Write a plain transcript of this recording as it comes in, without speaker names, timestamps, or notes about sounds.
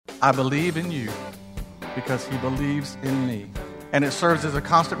I believe in you because he believes in me. And it serves as a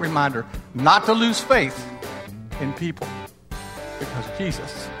constant reminder not to lose faith in people because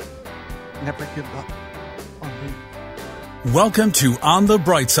Jesus never gives up on me. Welcome to On the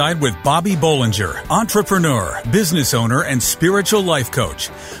Bright Side with Bobby Bollinger, entrepreneur, business owner, and spiritual life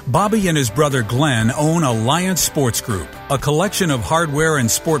coach. Bobby and his brother Glenn own Alliance Sports Group, a collection of hardware and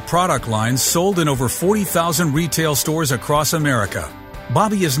sport product lines sold in over 40,000 retail stores across America.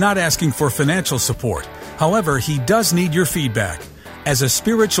 Bobby is not asking for financial support. However, he does need your feedback. As a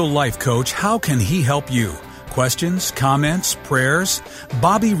spiritual life coach, how can he help you? Questions, comments, prayers?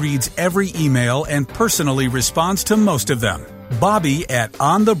 Bobby reads every email and personally responds to most of them. Bobby at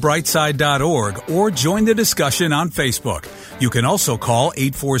onthebrightside.org or join the discussion on Facebook. You can also call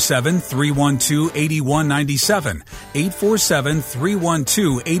 847-312-8197,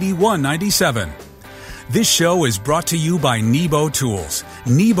 847-312-8197. This show is brought to you by Nebo Tools.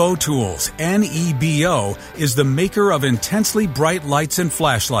 Nebo Tools, N-E-B-O, is the maker of intensely bright lights and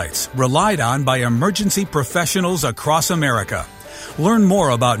flashlights, relied on by emergency professionals across America. Learn more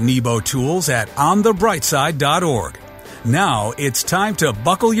about Nebo Tools at onthebrightside.org. Now it's time to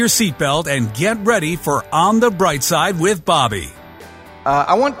buckle your seatbelt and get ready for On the Bright Side with Bobby.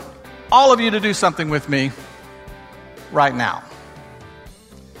 I want all of you to do something with me right now.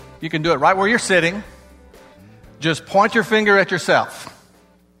 You can do it right where you're sitting. Just point your finger at yourself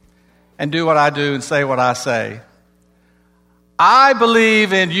and do what I do and say what I say. I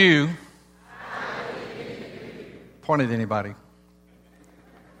believe in you. Point at anybody.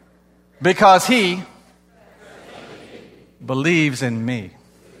 Because he believes in me.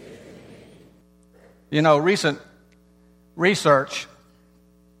 You know, recent research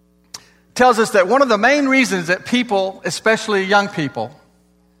tells us that one of the main reasons that people, especially young people,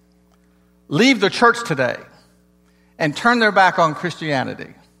 leave the church today and turn their back on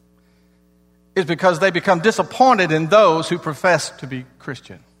Christianity is because they become disappointed in those who profess to be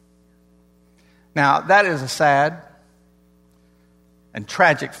Christian. Now, that is a sad and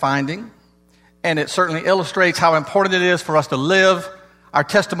tragic finding, and it certainly illustrates how important it is for us to live our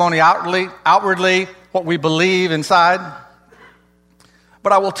testimony outwardly, what we believe inside.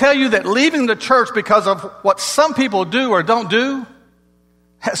 But I will tell you that leaving the church because of what some people do or don't do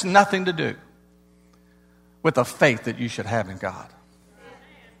has nothing to do with the faith that you should have in God.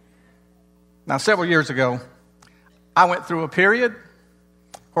 Now, several years ago, I went through a period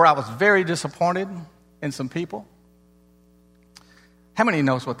where I was very disappointed in some people. How many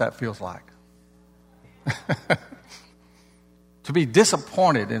knows what that feels like? To be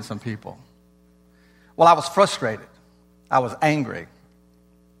disappointed in some people. Well, I was frustrated. I was angry.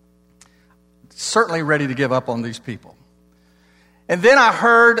 Certainly ready to give up on these people. And then I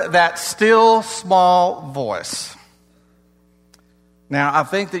heard that still small voice. Now, I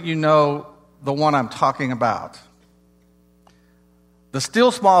think that you know the one I'm talking about. The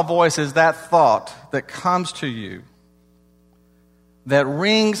still small voice is that thought that comes to you that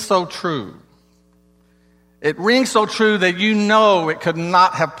rings so true. It rings so true that you know it could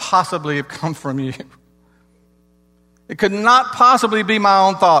not have possibly have come from you. It could not possibly be my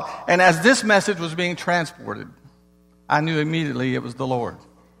own thought. And as this message was being transported, I knew immediately it was the Lord.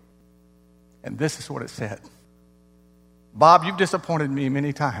 And this is what it said. Bob, you've disappointed me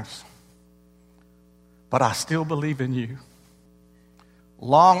many times, but I still believe in you.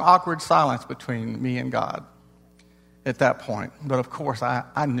 Long, awkward silence between me and God at that point. But of course,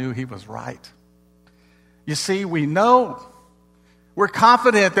 I knew he was right. You see, we know, we're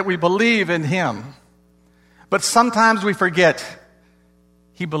confident that we believe in him, but sometimes we forget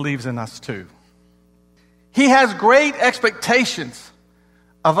he believes in us too. He has great expectations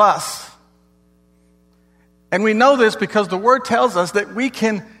of us. And we know this because the Word tells us that we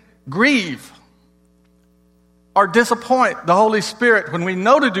can grieve or disappoint the Holy Spirit when we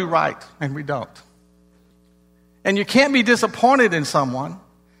know to do right and we don't. And you can't be disappointed in someone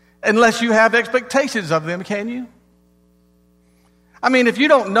unless you have expectations of them, can you? I mean, if you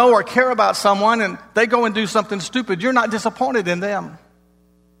don't know or care about someone and they go and do something stupid, you're not disappointed in them,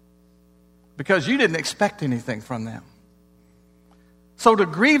 because you didn't expect anything from them. So to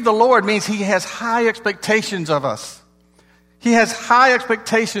grieve the Lord means he has high expectations of us. He has high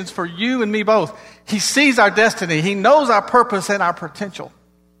expectations for you and me both. He sees our destiny. He knows our purpose and our potential.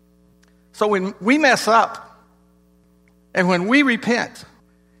 So when we mess up and when we repent,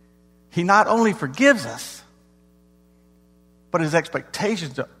 he not only forgives us, but his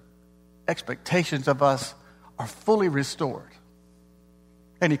expectations of us are fully restored.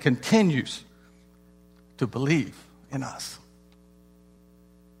 And he continues to believe in us.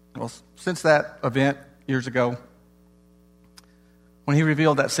 Well, since that event years ago, when he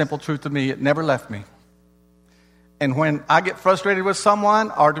revealed that simple truth to me, it never left me. And when I get frustrated with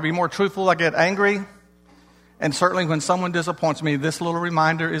someone, or to be more truthful, I get angry, and certainly when someone disappoints me, this little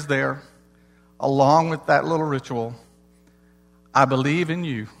reminder is there, along with that little ritual. I believe in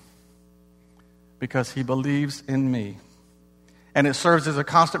you because he believes in me. And it serves as a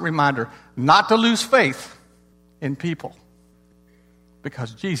constant reminder not to lose faith in people,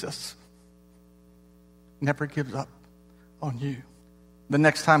 because Jesus never gives up on you. The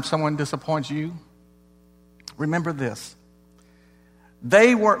next time someone disappoints you, remember this.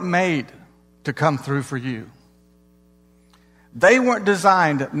 They weren't made to come through for you. They weren't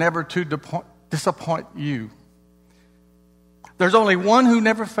designed never to disappoint you. There's only one who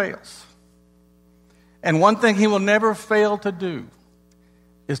never fails. And one thing he will never fail to do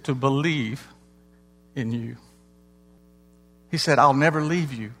is to believe in you. He said, I'll never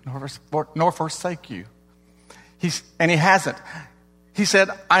leave you nor forsake you. And he hasn't. He said,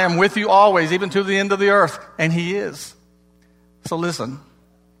 I am with you always, even to the end of the earth. And he is. So listen,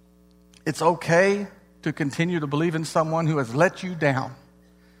 it's okay to continue to believe in someone who has let you down.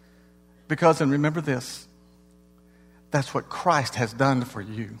 Because, and remember this, that's what Christ has done for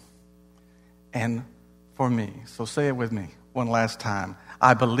you and for me. So say it with me one last time.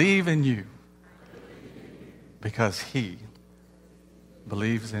 I believe in you because he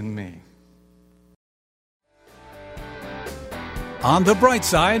believes in me. On the Bright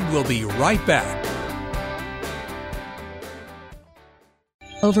Side, we'll be right back.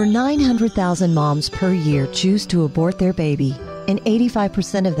 Over 900,000 moms per year choose to abort their baby, and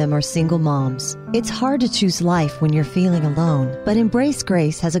 85% of them are single moms. It's hard to choose life when you're feeling alone, but Embrace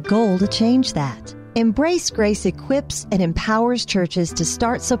Grace has a goal to change that. Embrace Grace equips and empowers churches to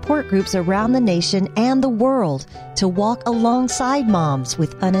start support groups around the nation and the world to walk alongside moms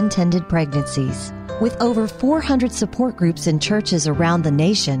with unintended pregnancies. With over 400 support groups in churches around the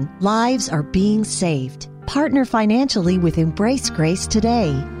nation, lives are being saved. Partner financially with Embrace Grace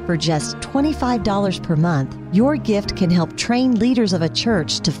today. For just $25 per month, your gift can help train leaders of a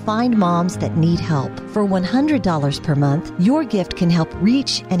church to find moms that need help. For $100 per month, your gift can help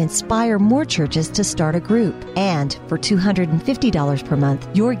reach and inspire more churches to start a group. And for $250 per month,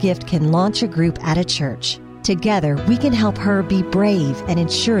 your gift can launch a group at a church. Together, we can help her be brave and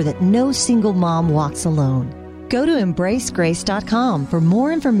ensure that no single mom walks alone. Go to EmbraceGrace.com for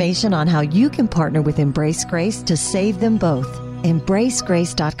more information on how you can partner with Embrace Grace to save them both.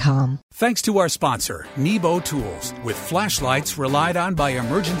 EmbraceGrace.com. Thanks to our sponsor, Nebo Tools, with flashlights relied on by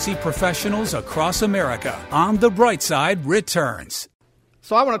emergency professionals across America. On the Bright Side returns.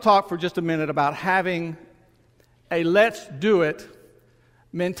 So I want to talk for just a minute about having a let's do it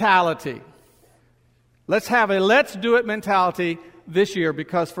mentality. Let's have a let's do it mentality this year,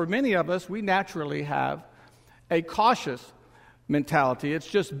 because for many of us, we naturally have a cautious mentality. It's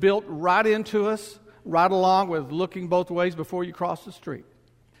just built right into us, right along with looking both ways before you cross the street.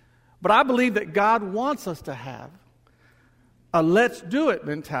 But I believe that God wants us to have a let's do it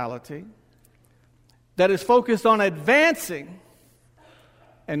mentality that is focused on advancing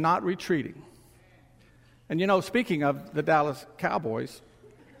and not retreating. And you know, speaking of the Dallas Cowboys,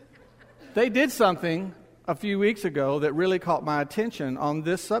 they did something a few weeks ago that really caught my attention on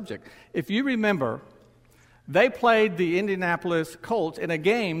this subject. If you remember, they played the Indianapolis Colts in a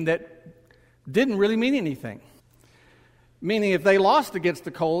game that didn't really mean anything. Meaning if they lost against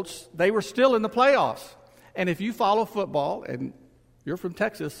the Colts, they were still in the playoffs. And if you follow football, and you're from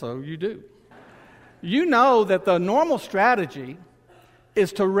Texas, so you do, you know that the normal strategy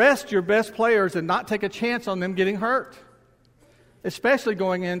is to rest your best players and not take a chance on them getting hurt, especially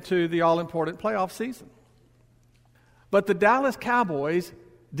going into the all-important playoff season. But the Dallas Cowboys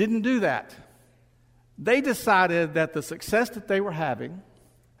didn't do that. They decided that the success that they were having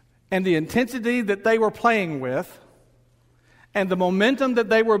and the intensity that they were playing with and the momentum that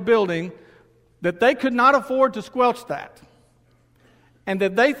they were building, that they could not afford to squelch that. And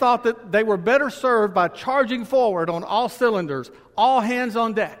that they thought that they were better served by charging forward on all cylinders, all hands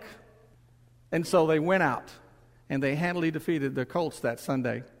on deck. And so they went out and they handily defeated the Colts that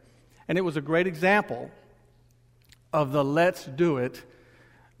Sunday. And it was a great example of the let's do it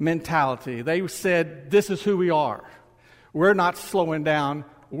mentality. They said, this is who we are. We're not slowing down.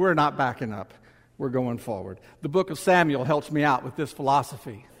 We're not backing up. We're going forward. The book of Samuel helps me out with this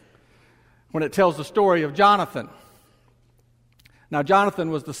philosophy when it tells the story of Jonathan. Now,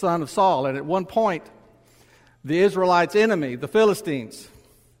 Jonathan was the son of Saul, and at one point, the Israelites' enemy, the Philistines,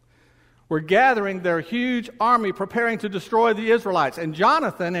 were gathering their huge army preparing to destroy the Israelites. And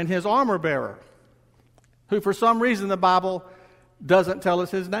Jonathan and his armor bearer, who for some reason the Bible doesn't tell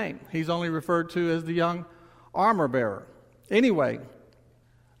us his name. He's only referred to as the young armor bearer. Anyway,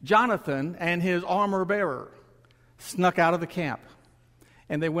 Jonathan and his armor bearer snuck out of the camp,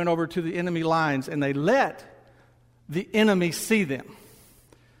 and they went over to the enemy lines, and they let the enemy see them.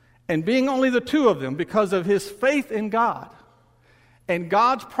 And being only the two of them, because of his faith in God and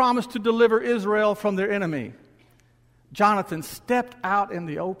God's promise to deliver Israel from their enemy, Jonathan stepped out in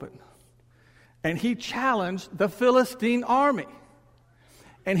the open, and he challenged the Philistine army.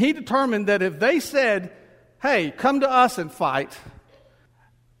 And he determined that if they said, hey, come to us and fight,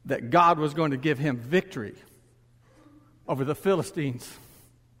 that God was going to give him victory over the Philistines.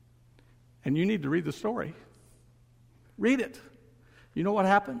 And you need to read the story. Read it. You know what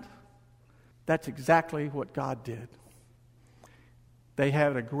happened? That's exactly what God did. They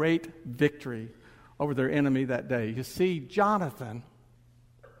had a great victory over their enemy that day. You see, Jonathan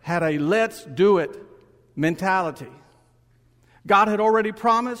had a let's do it mentality. God had already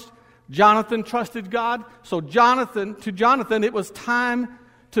promised. Jonathan trusted God. So to Jonathan, it was time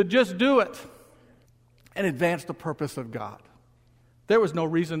to just do it and advance the purpose of God. There was no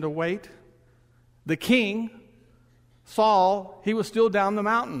reason to wait. The king, Saul, he was still down the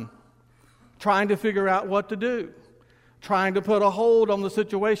mountain trying to figure out what to do, trying to put a hold on the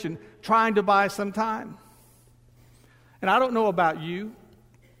situation, trying to buy some time. And I don't know about you,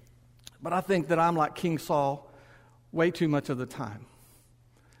 but I think that I'm like King Saul way too much of the time.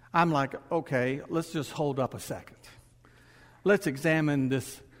 I'm like, okay, let's just hold up a second. Let's examine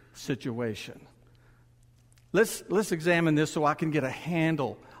this situation. Let's examine this so I can get a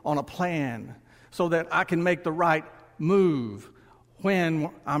handle on a plan so that I can make the right move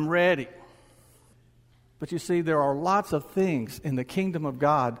when I'm ready. But you see, there are lots of things in the kingdom of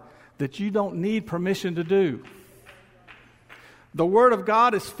God that you don't need permission to do. The Word of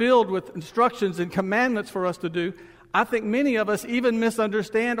God is filled with instructions and commandments for us to do. I think many of us even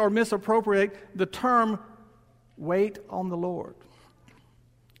misunderstand or misappropriate the term, wait on the Lord.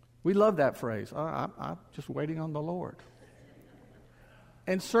 We love that phrase. I'm just waiting on the Lord.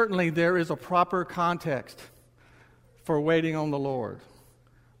 And certainly there is a proper context for waiting on the Lord.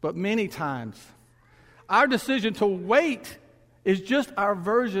 But many times, our decision to wait is just our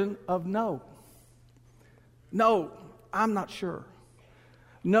version of no. No, I'm not sure.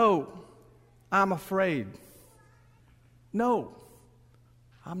 No, I'm afraid. No,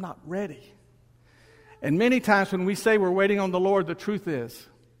 I'm not ready. And many times when we say we're waiting on the Lord, the truth is,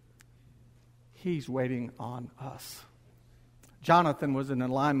 He's waiting on us. Jonathan was in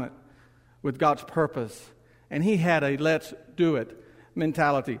alignment with God's purpose, and he had a let's do it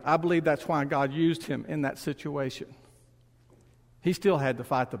mentality. I believe that's why God used him in that situation. He still had to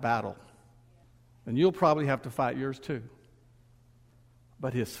fight the battle, and you'll probably have to fight yours too.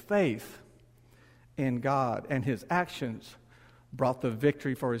 But his faith in God and his actions brought the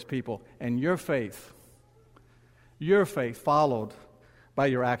victory for his people. And your faith followed by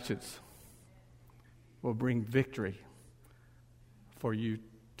your actions, will bring victory for you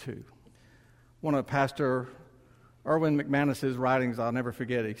too. One of Pastor Erwin McManus's writings, I'll never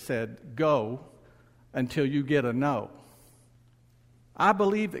forget, he said, go until you get a no. I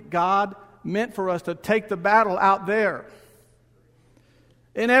believe that God meant for us to take the battle out there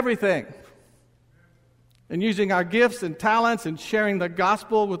in everything, and using our gifts and talents and sharing the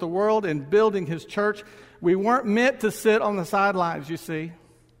gospel with the world and building His church. We weren't meant to sit on the sidelines, you see,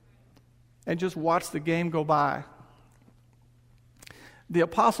 and just watch the game go by. The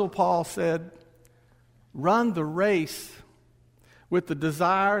Apostle Paul said, run the race with the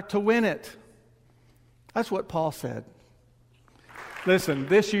desire to win it. That's what Paul said. Listen,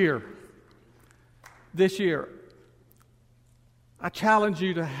 this year, I challenge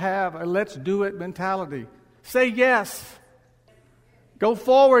you to have a let's do it mentality. Say yes. Go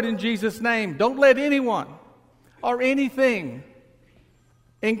forward in Jesus' name. Don't let anyone or anything,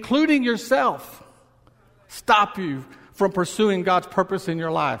 including yourself, stop you from pursuing God's purpose in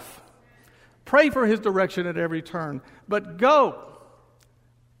your life. Pray for His direction at every turn, but go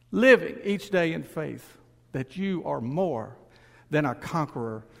living each day in faith that you are more than a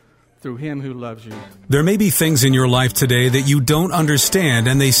conqueror through Him who loves you. There may be things in your life today that you don't understand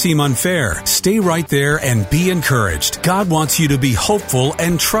and they seem unfair. Stay right there and be encouraged. God wants you to be hopeful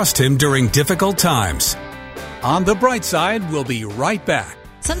and trust Him during difficult times. On the Bright Side, we'll be right back.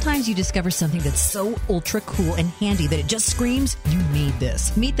 Sometimes you discover something that's so ultra cool and handy that it just screams, you need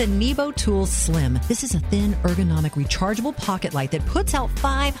this. Meet the Nebo Tool Slim. This is a thin, ergonomic, rechargeable pocket light that puts out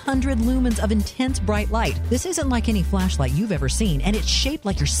 500 lumens of intense bright light. This isn't like any flashlight you've ever seen, and it's shaped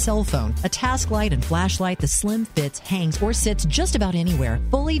like your cell phone. A task light and flashlight, the Slim fits, hangs, or sits just about anywhere.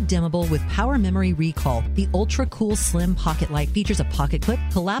 Fully dimmable with power memory recall. The ultra cool Slim pocket light features a pocket clip,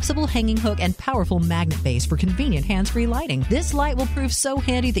 collapsible hanging hook, and powerful magnet base for convenient hands-free lighting. This light will prove so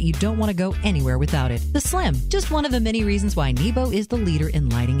handy that you don't want to go anywhere without it. The Slim, just one of the many reasons why Nebo is the leader in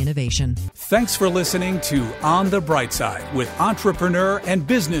lighting innovation. Thanks for listening to On the Bright Side with entrepreneur and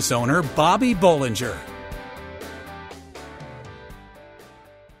business owner Bobby Bollinger.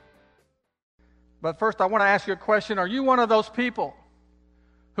 But first, I want to ask you a question. Are you one of those people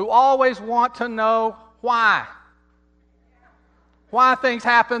who always want to know why? Why things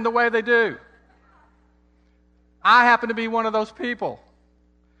happen the way they do? I happen to be one of those people.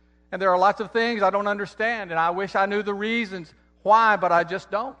 And there are lots of things I don't understand, and I wish I knew the reasons why, but I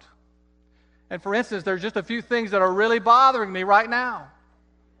just don't. And for instance, there's just a few things that are really bothering me right now.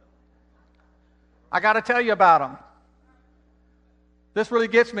 I got to tell you about them. This really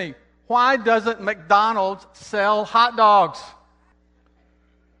gets me. Why doesn't McDonald's sell hot dogs?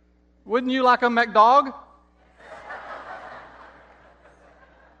 Wouldn't you like a McDog?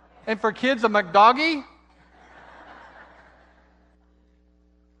 And for kids, a McDoggy?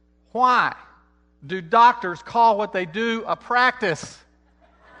 Why do doctors call what they do a practice?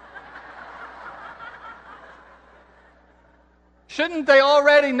 Shouldn't they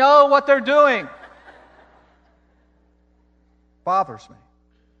already know what they're doing? Bothers me.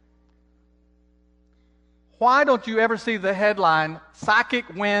 Why don't you ever see the headline, "Psychic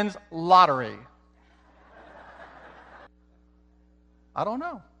wins lottery"? I don't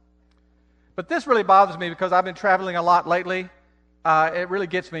know. But this really bothers me because I've been traveling a lot lately. It really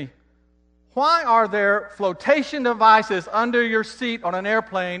gets me. Why are there flotation devices under your seat on an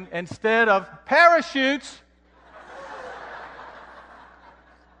airplane instead of parachutes?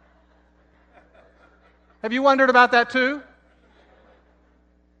 Have you wondered about that too?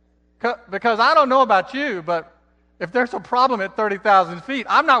 Because I don't know about you, but if there's a problem at 30,000 feet,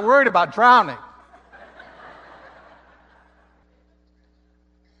 I'm not worried about drowning.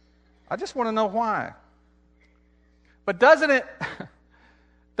 I just want to know why. But doesn't it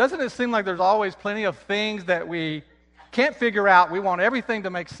seem like there's always plenty of things that we can't figure out? We want everything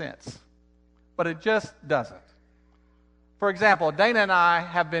to make sense, but it just doesn't. For example, Dana and I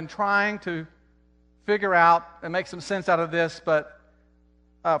have been trying to figure out and make some sense out of this, but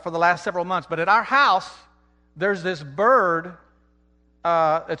for the last several months. But at our house, there's this bird.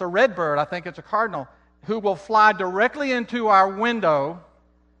 It's a red bird. I think it's a cardinal, who will fly directly into our window,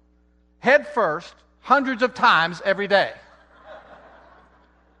 head first, hundreds of times every day.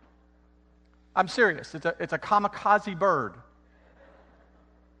 I'm serious. It's a kamikaze bird.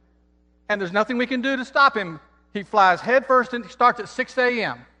 And there's nothing we can do to stop him. He flies head first and starts at 6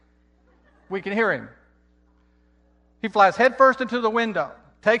 a.m. We can hear him. He flies head first into the window,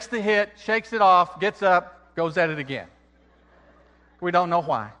 takes the hit, shakes it off, gets up, goes at it again. We don't know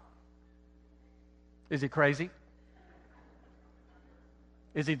why. Is he crazy?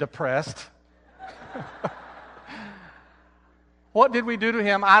 Is he depressed? What did we do to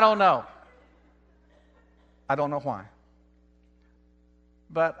him? I don't know. I don't know why.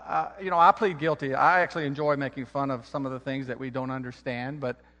 But, I plead guilty. I actually enjoy making fun of some of the things that we don't understand.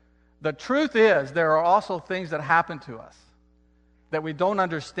 But the truth is, there are also things that happen to us that we don't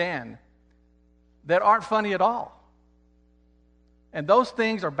understand that aren't funny at all. And those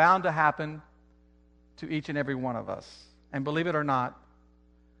things are bound to happen to each and every one of us. And believe it or not,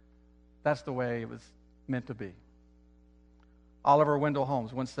 that's the way it was meant to be. Oliver Wendell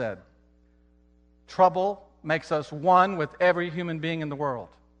Holmes once said, "Trouble makes us one with every human being in the world.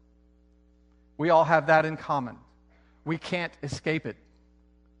 We all have that in common. We can't escape it.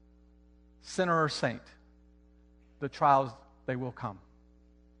 Sinner or saint, the trials, they will come."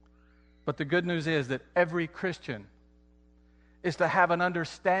 But the good news is that every Christian is to have an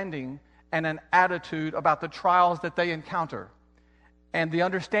understanding and an attitude about the trials that they encounter. And the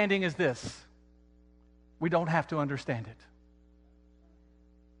understanding is this: we don't have to understand it.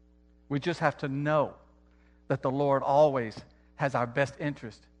 We just have to know that the Lord always has our best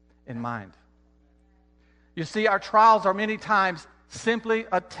interest in mind. You see, our trials are many times simply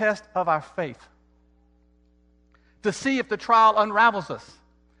a test of our faith, to see if the trial unravels us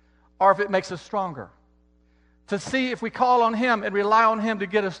or if it makes us stronger, to see if we call on Him and rely on Him to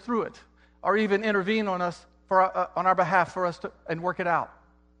get us through it, or even intervene on us on our behalf for us to and work it out.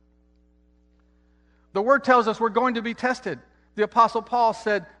 The Word tells us we're going to be tested, The Apostle Paul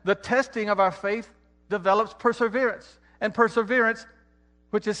said, the testing of our faith develops perseverance. And perseverance,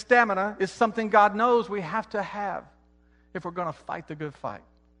 which is stamina, is something God knows we have to have if we're going to fight the good fight.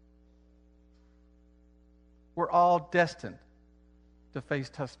 We're all destined to face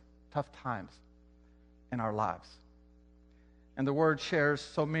tough times in our lives. And the Word shares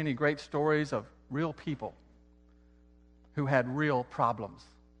so many great stories of real people who had real problems.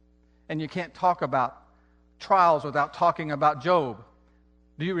 And you can't talk about trials without talking about Job.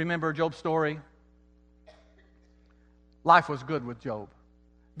 Do you remember Job's story? Life was good with Job.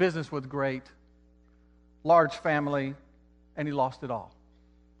 Business was great. Large family, and he lost it all.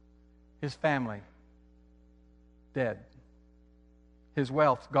 His family, dead. His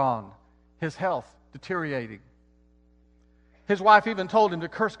wealth, gone. His health, deteriorating. His wife even told him to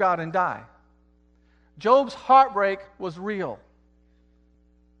curse God and die. Job's heartbreak was real.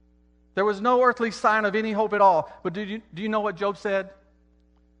 There was no earthly sign of any hope at all. But do you know what Job said?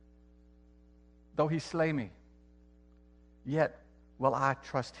 Though he slay me, yet will I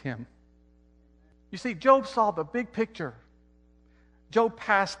trust him. You see, Job saw the big picture. Job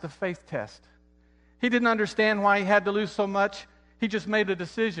passed the faith test. He didn't understand why he had to lose so much. He just made a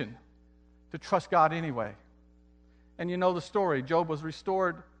decision to trust God anyway. And you know the story. Job was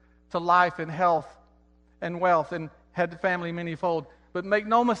restored to life and health and wealth and had the family manyfold. But make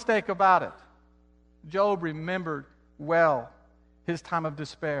no mistake about it, Job remembered well his time of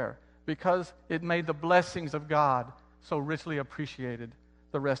despair because it made the blessings of God so richly appreciated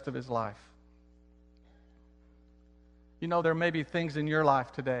the rest of his life. You know, there may be things in your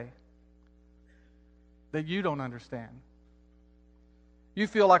life today that you don't understand. You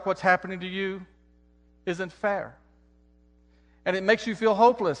feel like what's happening to you isn't fair. And it makes you feel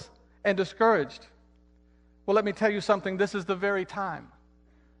hopeless and discouraged. Well, let me tell you something. This is the very time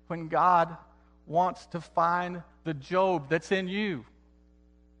when God wants to find the Job that's in you.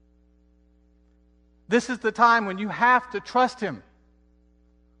 This is the time when you have to trust him.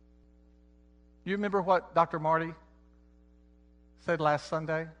 You remember what Dr. Marty said last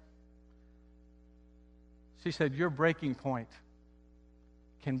Sunday? She said, your breaking point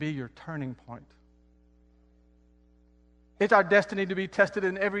can be your turning point. It's our destiny to be tested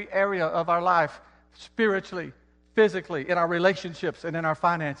in every area of our life, spiritually, physically, in our relationships, and in our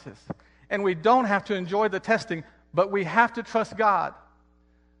finances. And we don't have to enjoy the testing, but we have to trust God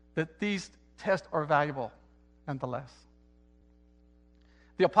that these tests are valuable nonetheless.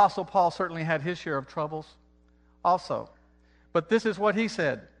 The Apostle Paul certainly had his share of troubles also. But this is what he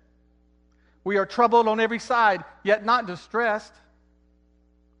said. We are troubled on every side, yet not distressed.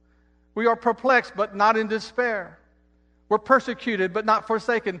 We are perplexed, but not in despair. We're persecuted, but not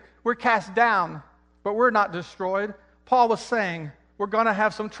forsaken. We're cast down, but we're not destroyed. Paul was saying, we're going to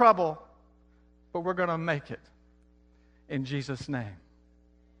have some trouble, but we're going to make it in Jesus' name.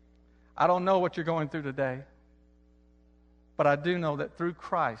 I don't know what you're going through today, but I do know that through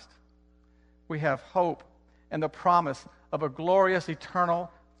Christ, we have hope and the promise of a glorious eternal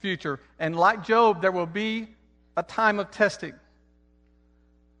future. And like Job, there will be a time of testing,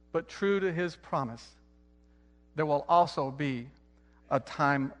 but true to his promise, there will also be a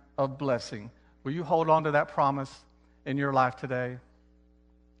time of blessing. Will you hold on to that promise in your life today?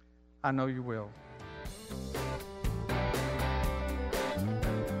 I know you will.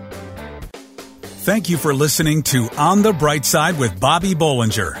 Thank you for listening to On the Bright Side with Bobby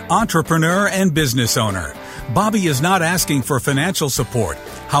Bollinger, entrepreneur and business owner. Bobby is not asking for financial support.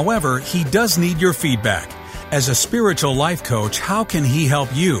 However, he does need your feedback. As a spiritual life coach, how can he help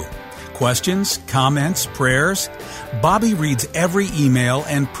you? Questions, comments, prayers? Bobby reads every email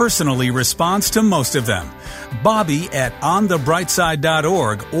and personally responds to most of them. Bobby at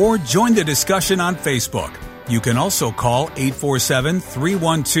onthebrightside.org or join the discussion on Facebook. You can also call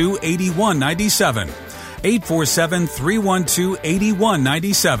 847-312-8197.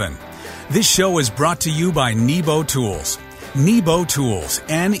 847-312-8197. This show is brought to you by Nebo Tools. Nebo Tools,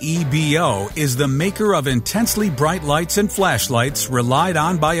 N-E-B-O, is the maker of intensely bright lights and flashlights relied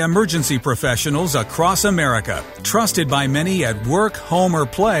on by emergency professionals across America. Trusted by many at work, home, or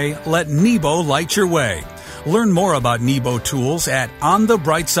play, let Nebo light your way. Learn more about Nebo Tools at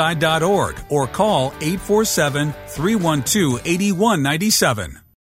onthebrightside.org or call 847-312-8197.